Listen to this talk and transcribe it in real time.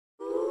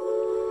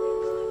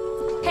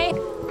Hey.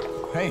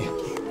 Hey.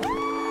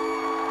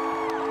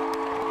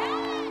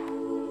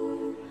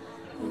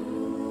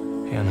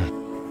 Hannah,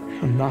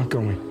 I'm not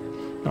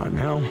going. Not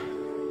now.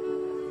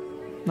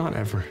 Not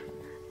ever.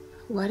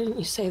 Why didn't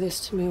you say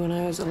this to me when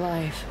I was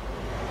alive?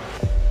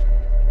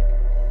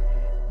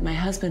 My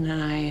husband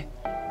and I,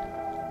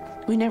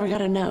 we never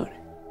got a note.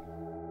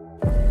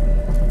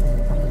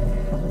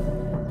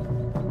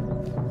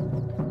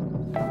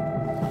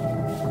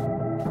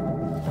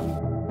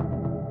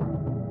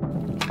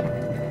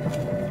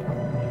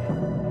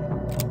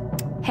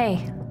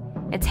 Hey,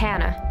 it's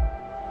Hannah.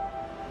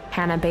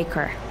 Hannah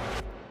Baker.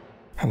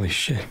 Holy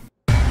shit.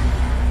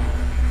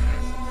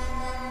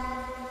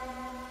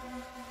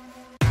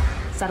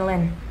 Settle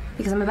in,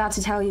 because I'm about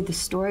to tell you the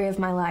story of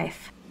my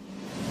life.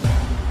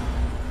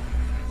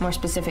 More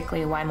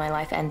specifically, why my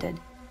life ended.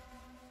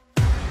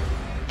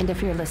 And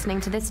if you're listening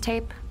to this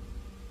tape,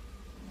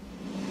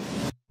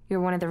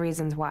 you're one of the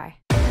reasons why.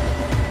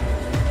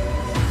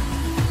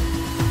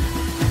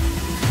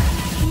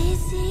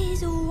 This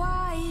is a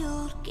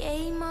wild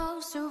game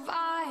of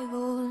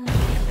survival.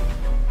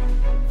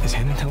 Is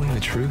Hannah telling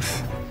the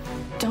truth?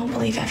 Don't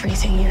believe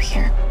everything you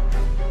hear.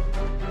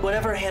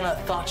 Whatever Hannah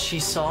thought she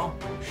saw,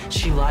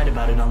 she lied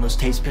about it on those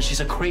tapes because she's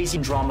a crazy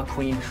drama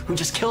queen who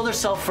just killed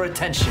herself for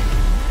attention.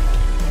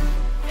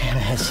 Hannah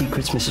has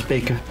secrets, Mrs.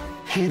 Baker.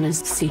 Hannah's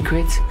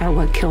secrets are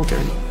what killed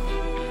her.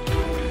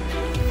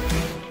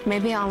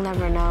 Maybe I'll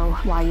never know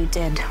why you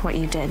did what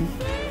you did,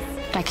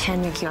 but I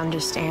can make you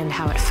understand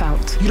how it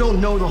felt. You don't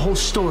know the whole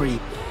story.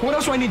 What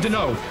else do I need to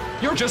know?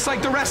 You're just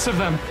like the rest of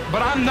them,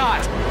 but I'm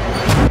not.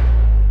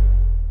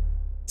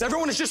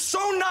 Everyone is just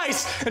so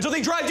nice until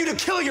they drive you to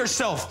kill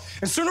yourself.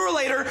 And sooner or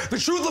later, the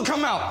truth will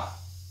come out.